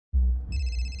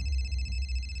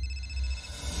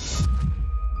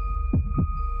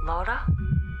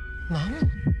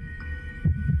Mum?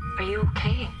 Are you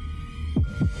okay?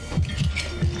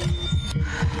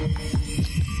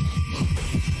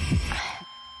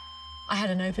 I had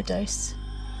an overdose.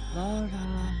 Laura.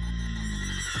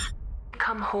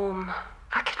 Come home.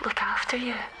 I could look after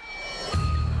you.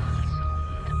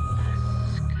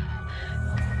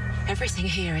 Everything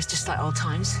here is just like old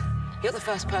times. You're the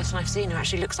first person I've seen who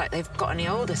actually looks like they've got any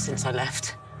older since I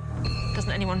left.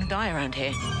 Doesn't anyone die around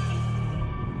here?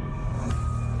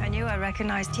 I knew I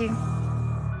recognized you.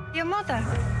 Your mother.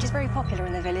 She's very popular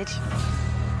in the village.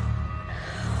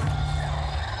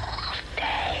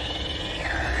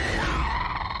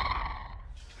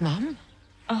 Mum?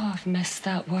 Oh, I've missed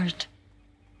that word.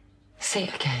 Say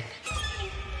it again.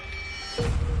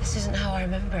 This isn't how I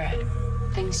remember it.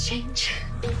 Things change.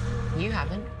 You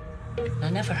haven't. I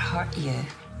never hurt you.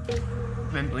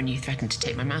 Remember when you threatened to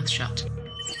take my mouth shut?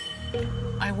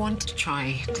 I want to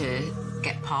try to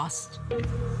get past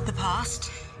the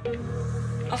past.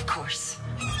 Of course.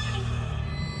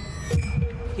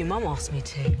 Your mum asked me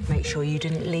to make sure you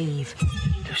didn't leave.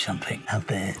 There's something out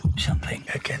there, something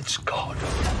against God.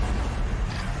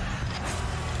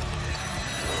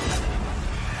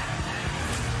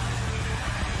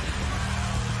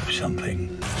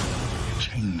 Something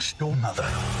changed your mother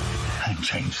and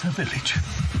changed the village.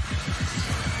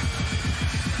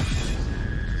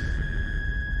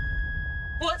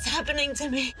 What's happening to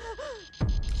me?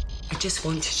 I just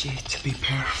wanted you to be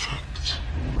perfect.